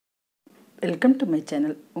Welcome to my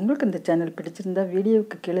channel. உங்களுக்கு இந்த channel பிடிச்சிருந்தா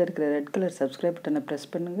வீடியோவுக்கு கீழே இருக்கிற ரெட் கலர் சப்ஸ்கிரைப் பட்டனை ப்ரெஸ்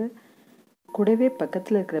பண்ணுங்கள். கூடவே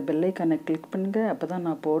பக்கத்தில் இருக்கிற பெல் ஐக்கானை கிளிக் பண்ணுங்கள். அப்போ தான்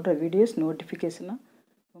நான் போடுற வீடியோஸ் நோட்டிஃபிகேஷனாக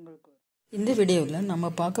உங்களுக்கு வரும். இந்த வீடியோவில் நம்ம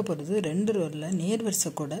பார்க்க போகிறது 2 ரோவில் நேர்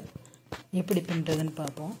வரிசை கூட எப்படி பண்ணுறதுன்னு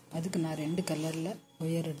பார்ப்போம். அதுக்கு நான் 2 கலரில்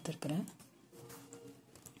ஒயர் எடுத்துருக்கிறேன்.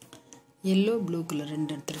 எல்லோ ப்ளூ கலர்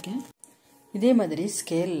 2 எடுத்திருக்கேன். இதே மாதிரி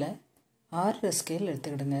ஸ்கேலில் 6 ஸ்கேல்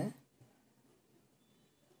எடுத்துக்கிடுங்க.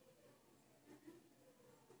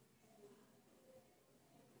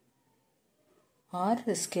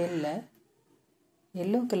 ஆறு ஸ்கேலில்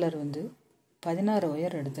எல்லோ கலர் 16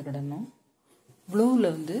 ஒயர் எடுத்துக்கிடணும். ப்ளூவில்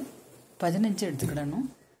 15 எடுத்துக்கிடணும்.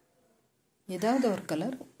 ஏதாவது ஒரு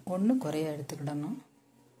கலர் ஒன்று குறைய எடுத்துக்கிடணும்.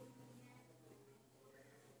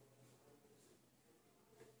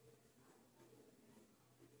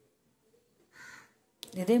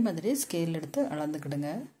 இதே மாதிரி ஸ்கேல் எடுத்து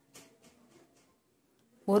அளந்துக்கிடுங்க.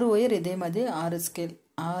 ஒரு ஒயர் இதே மாதிரி 6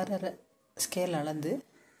 ஸ்கேல் அளந்து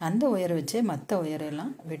அந்த ஒயரை வச்சு மற்ற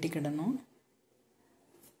ஒயரெல்லாம் வெட்டிக்கிடணும்.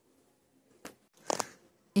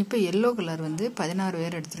 இப்போ எல்லோ கலர் 16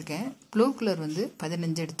 ஒயர் எடுத்திருக்கேன். ப்ளூ கலர்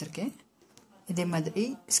 15 எடுத்திருக்கேன். இதே மாதிரி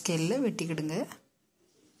ஸ்கேலில் வெட்டிக்கிடுங்க.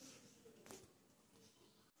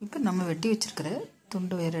 இப்போ நம்ம வெட்டி வச்சுருக்கிற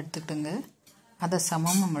துண்டு ஒயர் எடுத்துக்கிடுங்க. அதை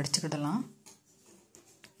சமமாக மடிச்சுக்கிடலாம்.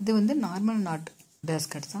 இது நார்மல் நாட்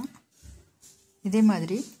பேஸ்கட் தான். இதே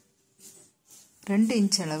மாதிரி 2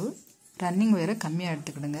 இன்ச் அளவு ரன்னிங் ஒயரை கம்மியாக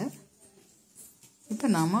எடுத்துக்கிடுங்க. இப்போ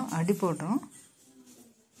நாம் அடி போடுறோம்.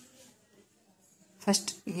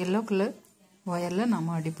 ஃபஸ்ட் எல்லோ கலர் ஒயரில்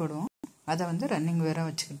நாம் அடி போடுவோம். அதை ரன்னிங் ஒயராக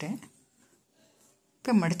வச்சுக்கிட்டேன்.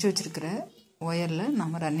 இப்போ மடித்து வச்சுருக்கிற ஒயரில்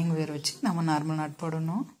நம்ம ரன்னிங் ஒயர் வச்சு நம்ம நார்மல் நாட்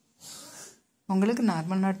போடணும். உங்களுக்கு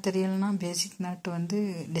நார்மல் நாட் தெரியலைன்னா பேசிக் நாட்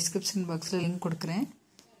டிஸ்கிரிப்ஷன் பாக்ஸில் லிங்க் கொடுக்குறேன்.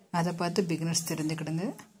 அதை பார்த்து பிகினர்ஸ் தெரிஞ்சுக்கிடுங்க.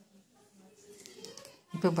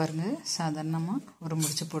 இப்போ பாருங்கள், சாதாரணமாக ஒரு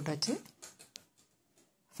முடிச்சு போட்டாச்சு.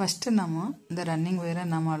 ஃபஸ்ட்டு நம்ம இந்த ரன்னிங் ஒயரை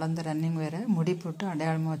நம்ம அளந்த ரன்னிங் ஒயரை முடி போட்டு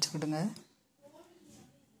அடையாளமாக வச்சுக்கிடுங்க.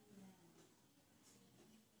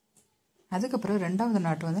 அதுக்கப்புறம் 2வது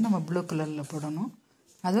நாட்டு நம்ம ப்ளூ கலரில் போடணும்.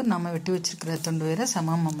 அதுவும் நம்ம வெட்டி வச்சுருக்கிற துண்டு ஒயரை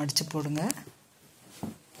சமமாக மடித்து போடுங்க.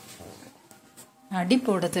 அடி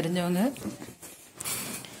போட தெரிஞ்சவங்க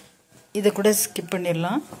இதை கூட ஸ்கிப்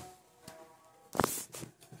பண்ணிடலாம்.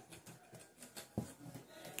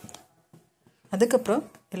 அதுக்கப்புறம்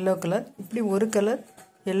எல்லோ கலர், இப்படி ஒரு கலர்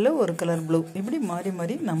எல்லோ ஒரு கலர் ப்ளூ, இப்படி மாறி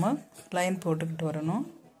மாறி நம்ம லைன் போட்டுக்கிட்டு வரணும்.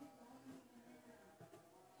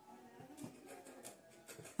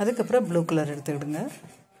 அதுக்கப்புறம் ப்ளூ கலர் எடுத்துக்கிடுங்க.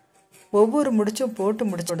 ஒவ்வொரு முடிச்சும் போட்டு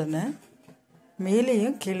முடிச்ச உடனே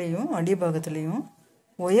மேலேயும் கீழேயும் அடிபாகத்துலேயும்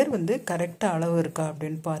ஒயர் கரெக்டாக அளவு இருக்கா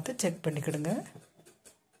அப்படின்னு பார்த்து செக் பண்ணிக்கிடுங்க.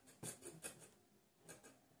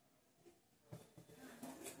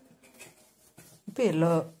 இப்போ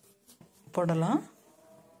எல்லோ போடலாம்.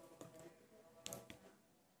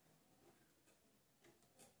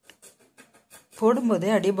 போடும்போதே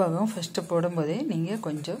அடிபாகம் ஃபஸ்ட்டு போடும்போதே நீங்கள்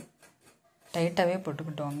கொஞ்சம் டைட்டாகவே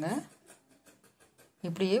போட்டுக்கிட்டு வாங்க.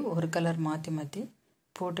 இப்படியே ஒரு கலர் மாற்றி மாற்றி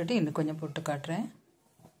போட்டுட்டு இன்னும் கொஞ்சம் போட்டு காட்டுறேன்.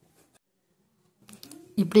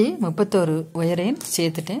 இப்படி 31 ஒயரையும்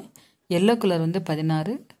சேர்த்துட்டேன். எல்லோ கலர்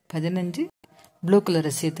 16, 15 ப்ளூ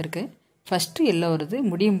கலரை சேர்த்துருக்கேன். ஃபஸ்ட்டு எல்லோ வருது,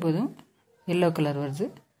 முடியும் போதும் எல்லோ கலர் வருது.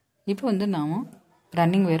 இப்போ நாம்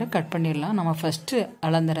ரன்னிங் ஒயரை கட் பண்ணிடலாம். நம்ம ஃபஸ்ட்டு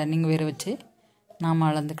அளந்த ரன்னிங் ஒயரை வச்சு நாம்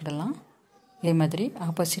அளந்துக்கிடலாம். இதே மாதிரி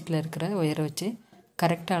ஆப்போசிட்டில் இருக்கிற ஒயரை வச்சு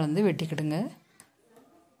கரெக்டாக அளந்து வெட்டிக்கிடுங்க.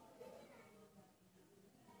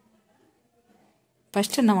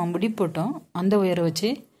 ஃபஸ்ட்டு நம்ம முடி போட்டோம், அந்த ஒயரை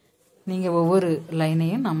வச்சு நீங்கள் ஒவ்வொரு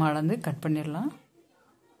லைனையும் நம்ம அளந்து கட் பண்ணிடலாம்.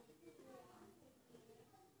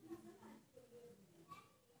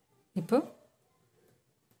 இப்போ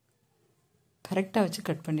கரெக்டாக வச்சு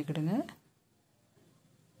கட் பண்ணிக்கிடுங்க.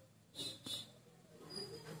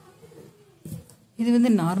 இது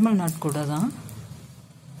நார்மல் நாட் கூட தான்.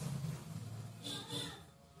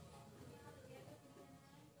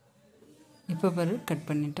 இப்போ பாரு, கட்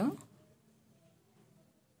பண்ணிட்டோம்.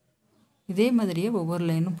 இதே மாதிரியே ஒவ்வொரு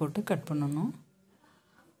லைனும் போட்டு கட் பண்ணணும்.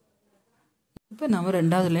 இப்போ நம்ம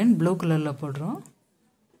 2வது லைன் ப்ளூ கலரில் போடுறோம்.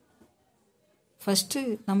 ஃபஸ்ட்டு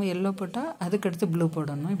நம்ம எல்லோ போட்டால் அதுக்கடுத்து ப்ளூ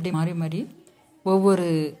போடணும். இப்படி மாறி மாறி ஒவ்வொரு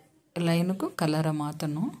லைனுக்கும் கலரை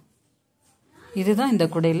மாற்றணும். இதுதான் இந்த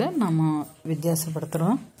குடையில் நம்ம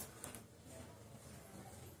வித்தியாசப்படுத்துகிறோம்.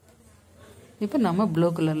 இப்போ நம்ம ப்ளூ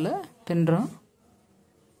கலரில் பின்னுறோம்.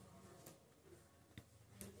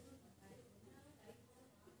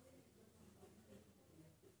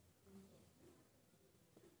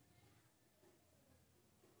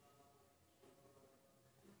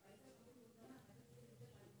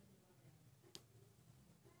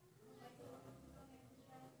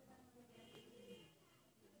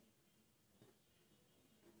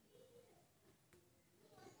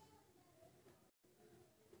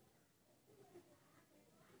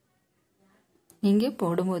 நீங்கள்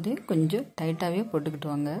போடும்போதே கொஞ்சம் டைட்டாகவே போட்டுக்கிட்டு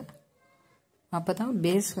வாங்க. அப்போ தான்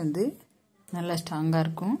பேஸ் வந்து நல்லா ஸ்ட்ராங்காக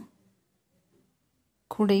இருக்கும்,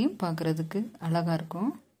 கூடையும் பார்க்குறதுக்கு அழகாக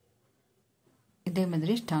இருக்கும். இதே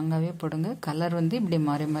மாதிரி ஸ்ட்ராங்காகவே போடுங்க. கலர் வந்து இப்படி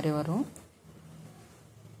மாறி மாறி வரும்.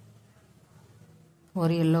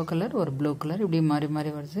 ஒரு எல்லோ கலர், ஒரு ப்ளூ கலர், இப்படி மாறி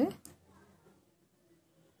மாறி வருது.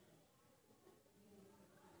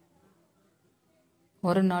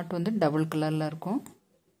 ஒரு நாட் வந்து டபுள் கலரில் இருக்கும்,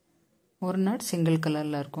 ஒரு நாட் சிங்கிள்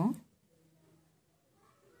கலரில் இருக்கும்.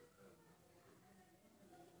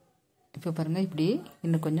 இப்போ பாருங்கள், இப்படி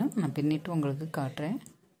இன்னும் கொஞ்சம் நான் பின்னிட்டு உங்களுக்கு காட்டுறேன்.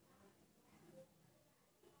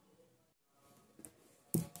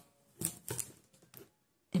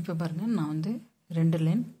 இப்போ பாருங்கள், நான் வந்து 2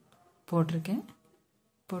 லைன் போட்டிருக்கேன்,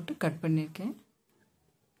 போட்டு கட் பண்ணியிருக்கேன்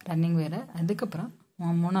ரன்னிங் வேறு. அதுக்கப்புறம்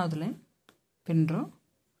 3வது லைன் பின்னுறோம்.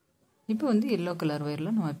 இப்போ வந்து எல்லோ கலர்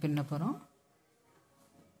ஒயரில் நம்ம பின்ன போகிறோம்.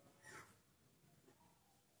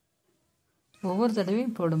 ஒவ்வொரு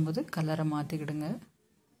தடவையும் போடும்போது கலரை மாற்றிக்கிடுங்க.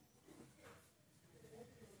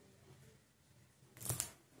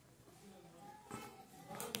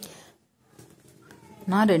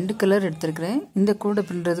 நான் 2 கலர் எடுத்துருக்கிறேன். இந்த கூடை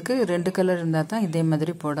பின்னுறதுக்கு 2 கலர் இருந்தால் தான் இதே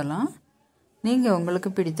மாதிரி போடலாம். நீங்கள் உங்களுக்கு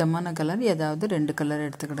பிடித்தமான கலர் ஏதாவது 2 கலர்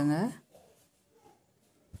எடுத்துக்கிடுங்க.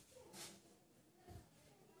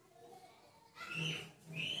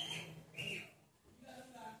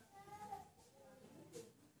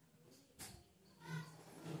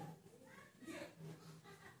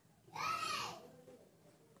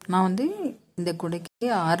 நான் வந்து இந்த கூடைக்கு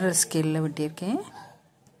 6.5 ஸ்கேலில் வெட்டியிருக்கேன்.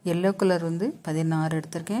 எல்லோ கலர் வந்து 16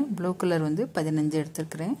 எடுத்திருக்கேன், ப்ளூ கலர் வந்து 15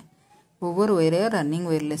 எடுத்திருக்கிறேன். ஒவ்வொரு ஒயரையும் ரன்னிங்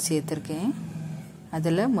ஒயரில் சேர்த்துருக்கேன்.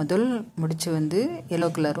 அதில் முதல் முடிச்சு வந்து எல்லோ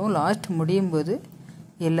கலரும், லாஸ்ட் முடியும் போது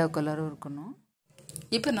எல்லோ கலரும் இருக்கணும்.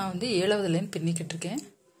 இப்போ நான் வந்து 7வது லைன் பின்னிக்கிட்டு இருக்கேன்.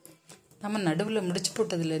 நம்ம நடுவில் முடிச்சு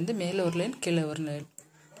போட்டதுலேருந்து மேலே ஒரு லைன், கீழே ஒரு லைன்,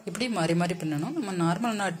 இப்படி மாறி மாறி பின்னணும். நம்ம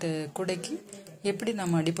நார்மல் நாட்டு கூடைக்கு எப்படி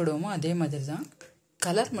நம்ம அடிப்படுவோமோ அதே மாதிரி தான்.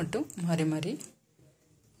 கலர் மட்டும் மாறி மாறி,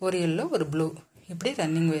 ஒரு எல்லோ ஒரு ப்ளூ, இப்படி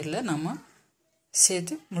ரன்னிங் ஒயரில் நம்ம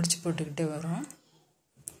சேர்த்து முடிச்சு போட்டுக்கிட்டே வரோம்.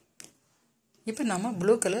 இப்போ நம்ம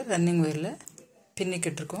ப்ளூ கலர் ரன்னிங் ஒயரில்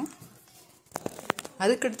பின்னிக்கிட்டு இருக்கோம்.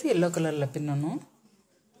 அதுக்கடுத்து எல்லோ கலரில் பின்னணும்.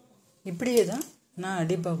 இப்படியே தான் நான்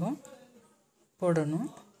அடிப்பாகம் போடணும்.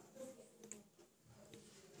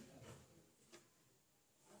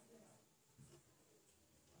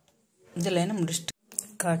 இந்த லைனை முடிச்சுட்டு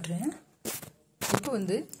காட்டுறேன். இப்போ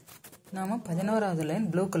வந்து நாம் 11வது லைன்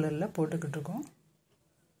ப்ளூ கலரில் போட்டுக்கிட்டு இருக்கோம்.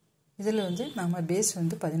 இதில் வந்து நம்ம பேஸ்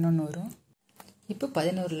வந்து 11 வரும். இப்போ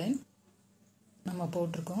 11 லைன் நம்ம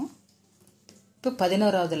போட்டிருக்கோம். இப்போ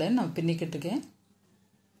 11வது லைன் நான் பின்னிக்கிட்டு இருக்கேன்.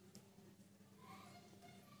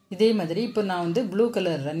 இதே மாதிரி இப்போ நான் வந்து ப்ளூ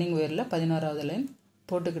கலர் ரன்னிங் ஒயரில் 11வது லைன்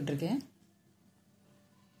போட்டுக்கிட்டு இருக்கேன்.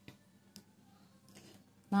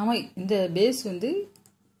 நாம் இந்த பேஸ் வந்து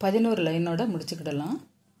 11 லைனோட முடிச்சுக்கிடலாம்.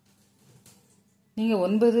 நீங்கள்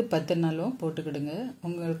 9, 10னாலும் போட்டுக்கிடுங்க.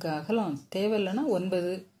 உங்களுக்கு அகலம் தேவையில்லைன்னா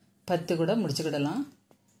 9, 10 கூட முடிச்சுக்கிடலாம்.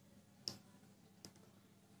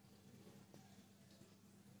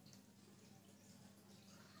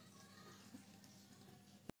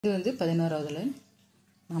 இது வந்து 11வது லைன்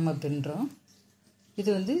நம்ம பின்னுறோம். இது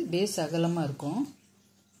வந்து பேஸ் அகலமாக இருக்கும்.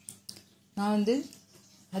 நான் வந்து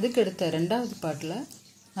அதுக்கடுத்த 2வது பாட்டில்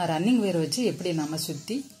நான் ரன்னிங் ஒயரை வச்சு எப்படி நம்ம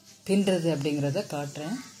சுற்றி பின்னுறது அப்படிங்கிறத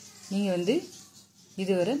காட்டுறேன். நீங்கள் வந்து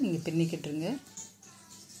இதுவரை நீங்கள் பின்னிக்கிட்டுருங்க.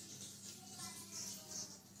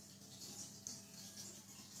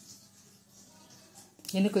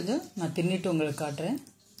 இன்னும் கொஞ்சம் நான் பின்னிட்டு உங்களுக்கு காட்டுறேன்.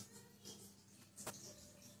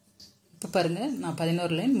 இப்போ பாருங்கள், நான்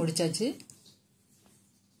 11 லைன் முடிச்சாச்சு.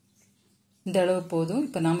 இந்த அளவு போதும்.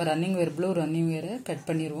 இப்போ நாம் ரன்னிங் ஒயர், ப்ளூ ரன்னிங் ஒயரை கட்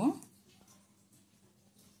பண்ணிடுவோம்.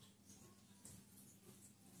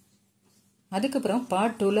 அதுக்கப்புறம்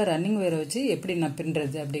பார்ட் 2ல் ரன்னிங் ஒயரை வச்சு எப்படி நான்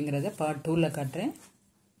பின்னுறது அப்படிங்கிறத பார்ட் 2ல் காட்டுறேன்.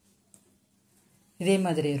 இதே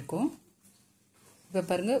மாதிரி இருக்கும். இப்போ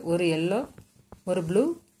பாருங்கள், ஒரு எல்லோ, ஒரு ப்ளூ,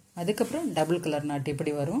 அதுக்கப்புறம் டபுள் கலர் நாட்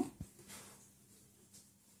இப்படி வரும்.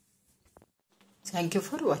 Thank you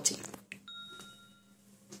for watching.